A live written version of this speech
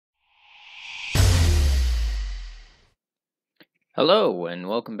Hello and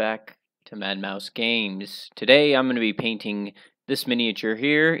welcome back to Mad Mouse Games. Today I'm going to be painting this miniature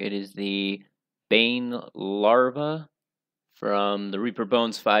here. It is the Bane Larva from the Reaper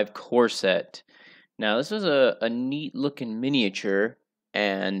Bones 5 core set. Now this is a neat looking miniature,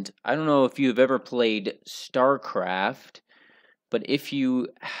 and I don't know if you've ever played Starcraft, but if you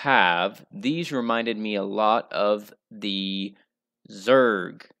have, these reminded me a lot of the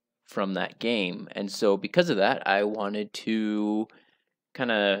Zerg from that game. And so because of that, I wanted to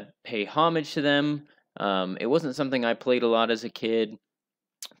kind of pay homage to them. It wasn't something I played a lot as a kid,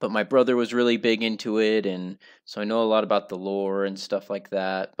 but my brother was really big into it, and so I know a lot about the lore and stuff like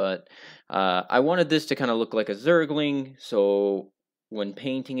that. But I wanted this to kind of look like a Zergling, so when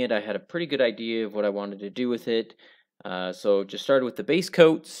painting it, I had a pretty good idea of what I wanted to do with it. So just started with the base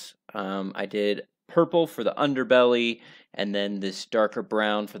coats. I did purple for the underbelly, and then this darker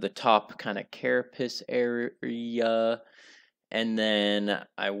brown for the top kind of carapace area. And then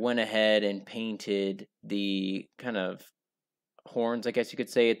I went ahead and painted the kind of horns, I guess you could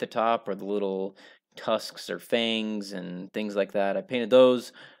say, at the top, or the little tusks or fangs and things like that. I painted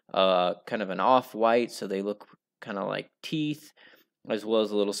those kind of an off-white, so they look kind of like teeth, as well as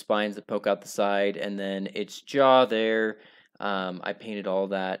the little spines that poke out the side. And then its jaw there, I painted all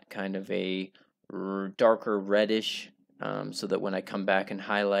that kind of a darker reddish, so that when I come back and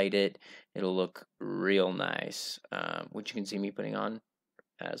highlight it, it'll look real nice, which you can see me putting on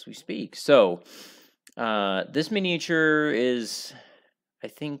as we speak. So this miniature is, I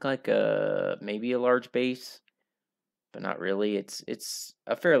think, like maybe a large base, but not really. It's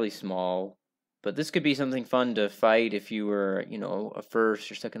a fairly small, but this could be something fun to fight if you were, a first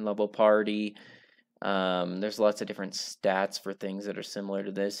or second level party. There's lots of different stats for things that are similar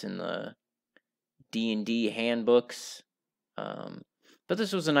to this in the D&D handbooks. But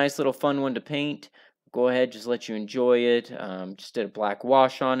this was a nice little fun one to paint. Go ahead, just let you enjoy it. Just did a black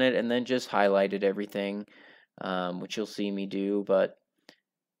wash on it and then just highlighted everything, which you'll see me do. But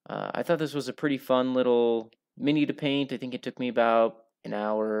I thought this was a pretty fun little mini to paint. I think it took me about an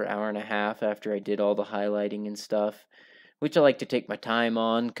hour, hour and a half after I did all the highlighting and stuff, which I like to take my time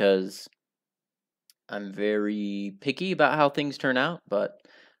on because I'm very picky about how things turn out. But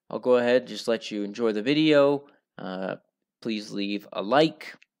I'll go ahead, just let you enjoy the video. Please leave a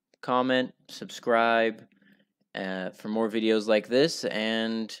like, comment, subscribe for more videos like this,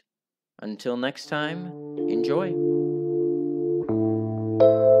 and until next time, enjoy.